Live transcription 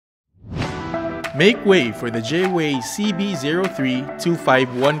Make way for the JWEI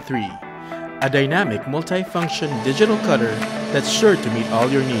CB032513, a dynamic multifunction digital cutter that's sure to meet all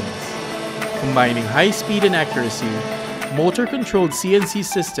your needs. Combining high speed and accuracy, motor-controlled CNC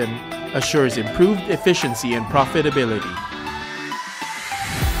system assures improved efficiency and profitability.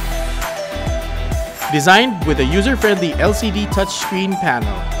 Designed with a user-friendly LCD touchscreen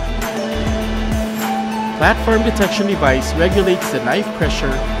panel, platform detection device regulates the knife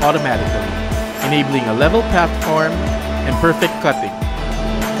pressure automatically, enabling a level platform and perfect cutting.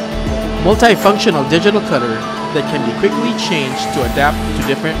 Multifunctional digital cutter that can be quickly changed to adapt to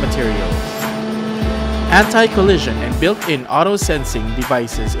different materials. Anti-collision and built-in auto-sensing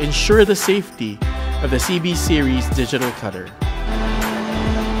devices ensure the safety of the CB series digital cutter.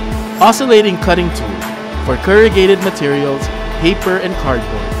 Oscillating cutting tool for corrugated materials, paper, and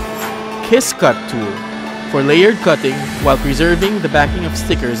cardboard. Kiss cut tool for layered cutting while preserving the backing of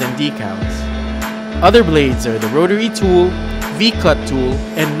stickers and decals. Other blades are the rotary tool, V-cut tool,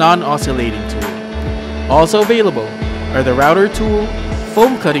 and non-oscillating tool. Also available are the router tool,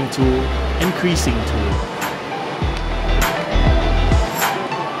 foam cutting tool, and creasing tool.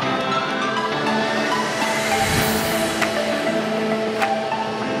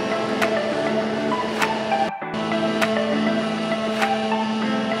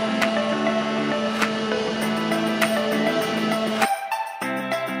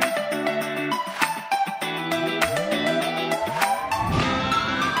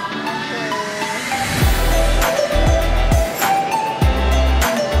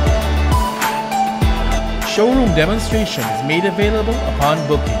 Showroom demonstration is made available upon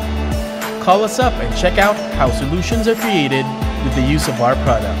booking. Call us up and check out how solutions are created with the use of our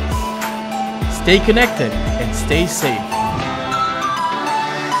products. Stay connected and stay safe.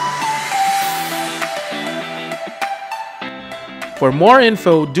 For more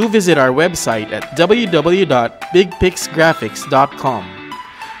info, do visit our website at www.bigpixgraphics.com.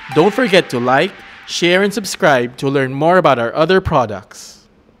 Don't forget to like, share, and subscribe to learn more about our other products.